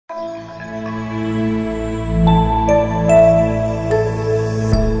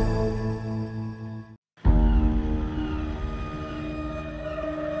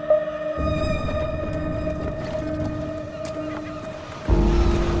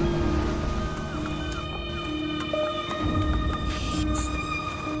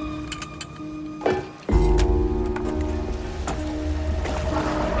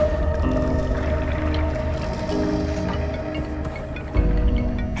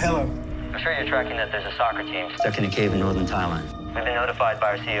Hello. I'm sure you're tracking that there's a soccer team stuck in a cave in northern Thailand. We've been notified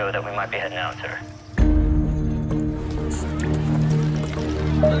by our CEO that we might be heading out, sir.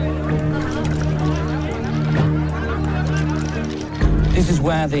 This is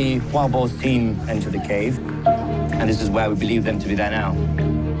where the wild boars team entered the cave, and this is where we believe them to be there now.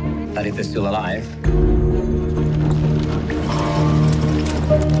 That if they're still alive.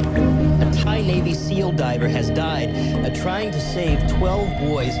 A Thai Navy SEAL diver has died trying to save 12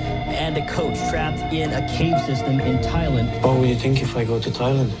 boys and a coach trapped in a cave system in Thailand. What would you think if I go to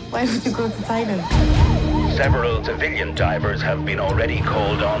Thailand? Why would you go to Thailand? Several civilian divers have been already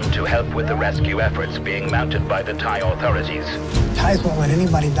called on to help with the rescue efforts being mounted by the Thai authorities. Thais won't let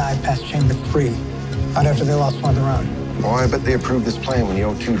anybody dive past chamber 3, not after they lost one of their own. Oh, I bet they approved this plan when the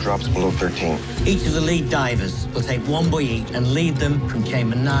O2 drops below 13. Each of the lead divers will take one buoy each and lead them from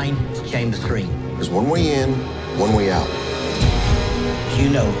chamber 9 to chamber 3. There's one way in, one way out. You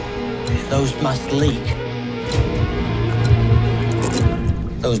know, those must leak.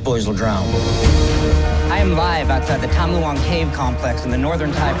 Those boys will drown. I am live outside the Tham Luang cave complex in the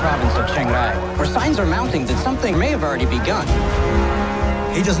northern Thai province of Chiang Rai, where signs are mounting that something may have already begun.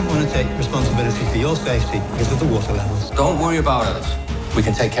 He doesn't want to take responsibility for your safety because of the water levels. Don't worry about us. We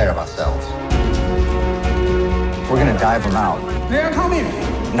can take care of ourselves. We're gonna dive them out. They're coming!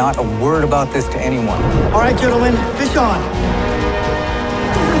 Not a word about this to anyone. All right, gentlemen, fish on.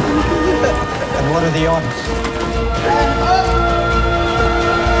 And what are the odds?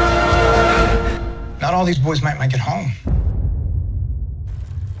 Not all these boys might make it home.